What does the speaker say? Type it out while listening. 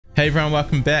Hey everyone,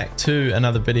 welcome back to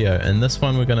another video. In this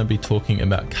one we're going to be talking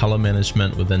about color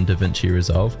management within Davinci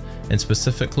Resolve, and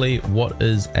specifically what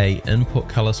is a input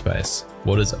color space,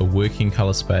 what is a working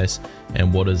color space,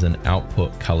 and what is an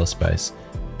output color space,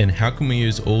 and how can we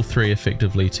use all three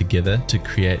effectively together to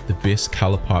create the best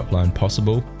color pipeline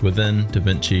possible within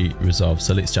Davinci Resolve.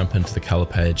 So let's jump into the color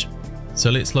page. So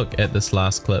let's look at this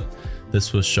last clip.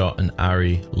 This was shot in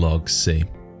RE log C.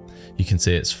 You can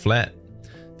see it's flat.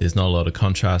 There's not a lot of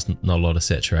contrast, not a lot of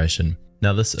saturation.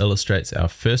 Now this illustrates our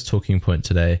first talking point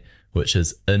today, which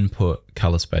is input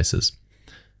color spaces.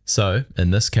 So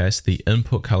in this case, the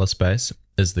input color space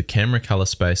is the camera color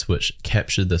space which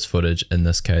captured this footage, in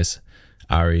this case,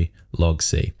 RE log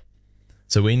C.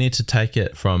 So we need to take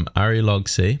it from RE log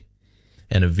C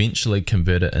and eventually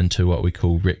convert it into what we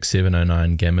call Rec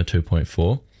 709 Gamma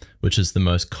 2.4, which is the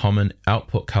most common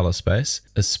output color space,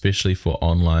 especially for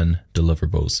online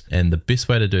deliverables. And the best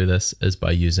way to do this is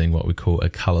by using what we call a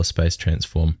color space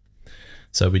transform.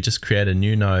 So we just create a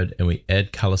new node and we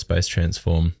add color space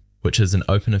transform, which is an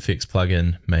OpenEffects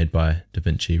plugin made by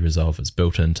Davinci Resolve. It's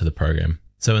built into the program.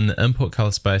 So in the input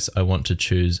color space, I want to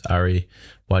choose RE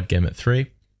Wide Gamut 3,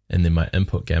 and then my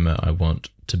input gamma I want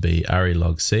to be RE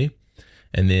log C.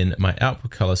 And then my output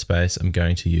color space, I'm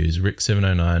going to use Rec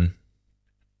 709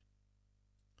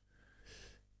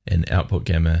 and output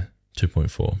gamma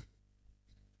 2.4.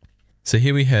 So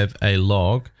here we have a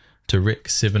log to Rec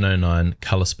 709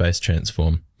 color space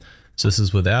transform. So this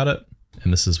is without it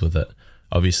and this is with it.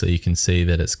 Obviously you can see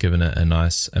that it's given it a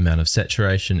nice amount of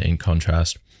saturation and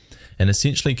contrast and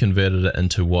essentially converted it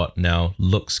into what now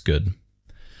looks good.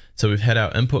 So we've had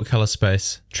our input color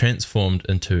space transformed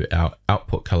into our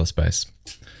output color space.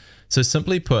 So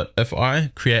simply put, if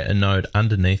I create a node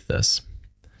underneath this,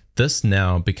 this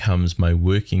now becomes my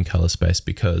working color space,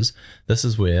 because this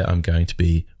is where I'm going to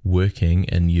be working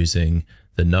and using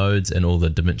the nodes and all the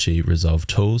Davinci Resolve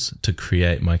tools to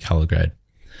create my color grade.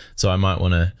 So I might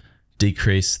want to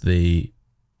decrease the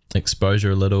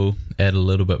exposure a little, add a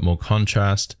little bit more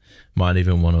contrast, might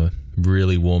even want to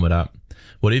really warm it up.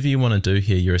 Whatever you want to do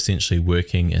here, you're essentially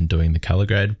working and doing the color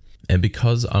grade. And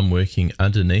because I'm working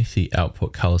underneath the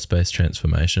output color space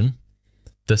transformation,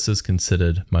 this is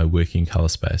considered my working color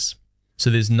space. So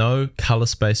there's no color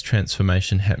space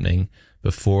transformation happening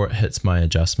before it hits my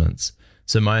adjustments.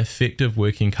 So my effective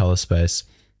working color space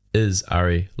is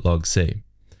RE log C.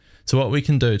 So what we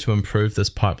can do to improve this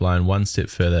pipeline one step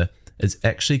further is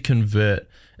actually convert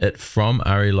it from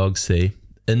RE log C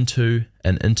into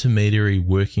an intermediary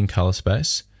working color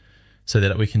space, so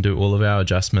that we can do all of our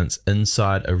adjustments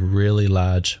inside a really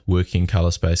large working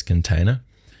color space container.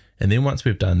 And then once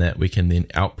we've done that, we can then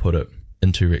output it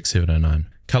into Rec 709.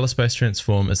 Color space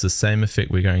transform is the same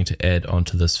effect we're going to add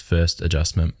onto this first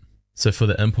adjustment. So for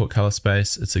the input color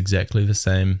space, it's exactly the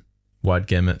same, Wide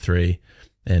Gamut 3,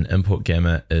 and input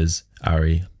gamma is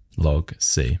RE log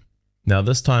C. Now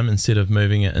this time, instead of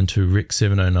moving it into Rec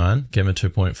 709 Gamma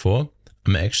 2.4,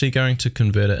 I'm actually going to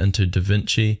convert it into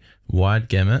Davinci Wide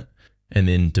Gamut and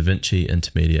then Davinci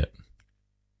Intermediate.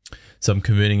 So I'm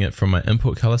converting it from my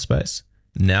input color space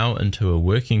now into a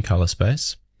working color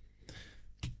space.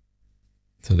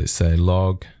 So let's say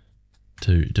log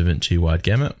to Davinci Wide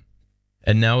Gamut.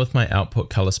 And now with my output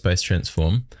color space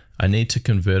transform, I need to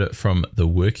convert it from the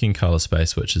working color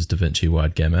space, which is Davinci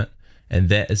Wide Gamut, and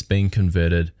that is being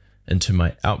converted into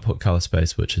my output color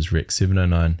space, which is Rec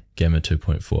 709 Gamma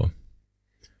 2.4.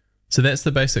 So that's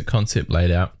the basic concept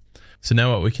laid out. So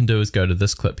now what we can do is go to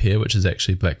this clip here, which is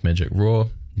actually Blackmagic Raw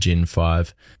Gen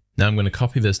 5. Now I'm going to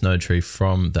copy this node tree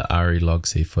from the RE log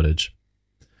C footage.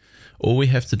 All we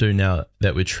have to do now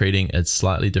that we're treating a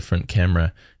slightly different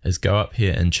camera is go up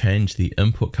here and change the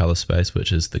input color space,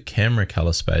 which is the camera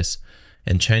color space,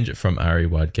 and change it from RE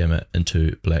Wide Gamut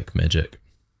into Blackmagic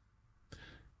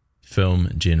Film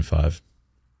Gen 5.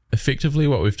 Effectively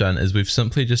what we've done is we've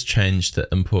simply just changed the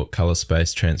input color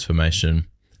space transformation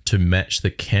to match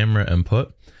the camera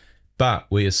input, but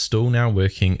we are still now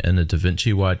working in a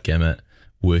Davinci Wide Gamut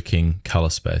working color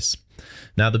space.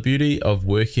 Now the beauty of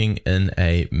working in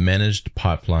a managed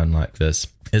pipeline like this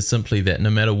is simply that no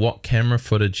matter what camera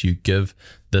footage you give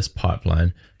this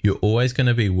pipeline, you're always going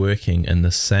to be working in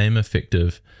the same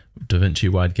effective Davinci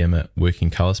Wide Gamut working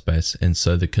color space, and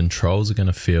so the controls are going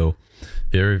to feel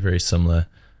very, very similar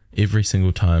every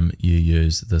single time you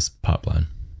use this pipeline.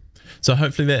 So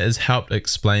hopefully that has helped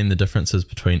explain the differences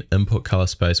between input color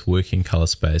space, working color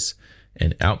space,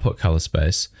 and output color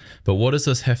space. But what does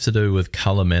this have to do with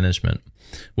color management?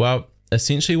 Well,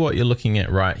 essentially what you're looking at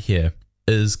right here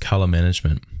is color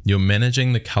management. You're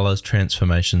managing the colors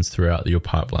transformations throughout your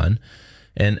pipeline.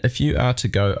 And if you are to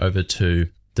go over to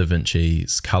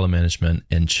Davinci's color management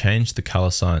and change the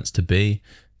color science to be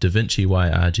Davinci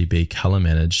RGB color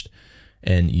managed,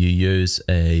 and you use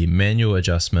a manual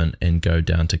adjustment and go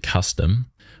down to custom,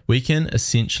 we can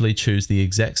essentially choose the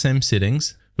exact same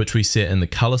settings which we set in the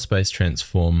color space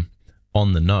transform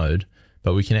on the node,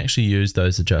 but we can actually use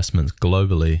those adjustments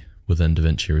globally within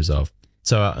Davinci Resolve.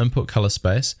 So our input color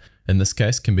space in this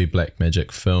case can be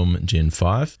Blackmagic Film Gen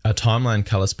 5. Our timeline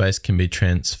color space can be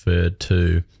transferred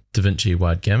to Davinci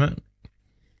Wide Gamut.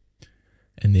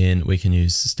 And then we can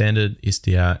use standard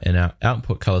SDR, and our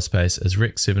output color space is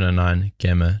Rec 709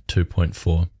 Gamma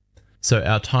 2.4. So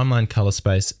our timeline color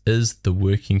space is the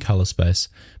working color space,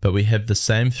 but we have the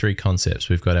same three concepts.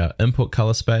 We've got our input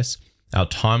color space, our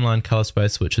timeline color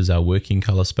space, which is our working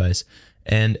color space,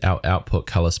 and our output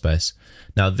color space.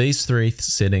 Now these three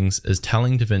settings is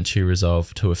telling Davinci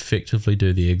Resolve to effectively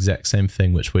do the exact same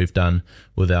thing which we've done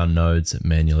with our nodes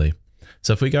manually.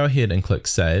 So if we go ahead and click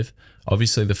save,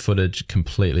 obviously the footage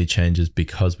completely changes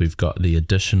because we've got the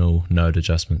additional node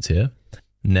adjustments here.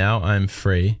 Now I'm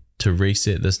free to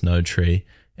reset this node tree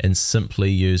and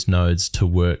simply use nodes to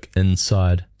work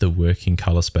inside the working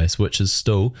color space, which is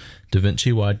still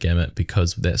Davinci Wide Gamut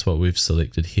because that's what we've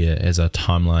selected here as our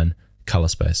timeline color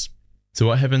space. So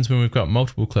what happens when we've got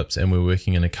multiple clips and we're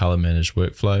working in a color managed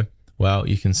workflow? Well,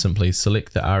 you can simply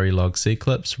select the RE log C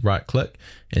clips, right click,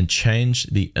 and change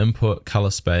the input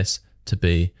color space to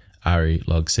be RE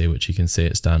log C, which you can see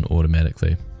it's done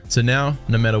automatically. So now,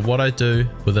 no matter what I do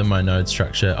within my node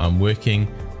structure, I'm working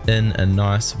in a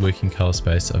nice working color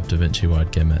space of Davinci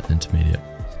Wide Gamut Intermediate.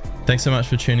 Thanks so much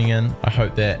for tuning in. I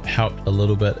hope that helped a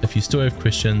little bit. If you still have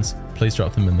questions, please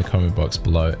drop them in the comment box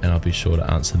below and I'll be sure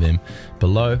to answer them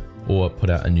below or put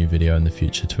out a new video in the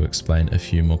future to explain a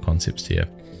few more concepts here.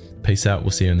 Peace out.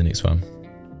 We'll see you in the next one.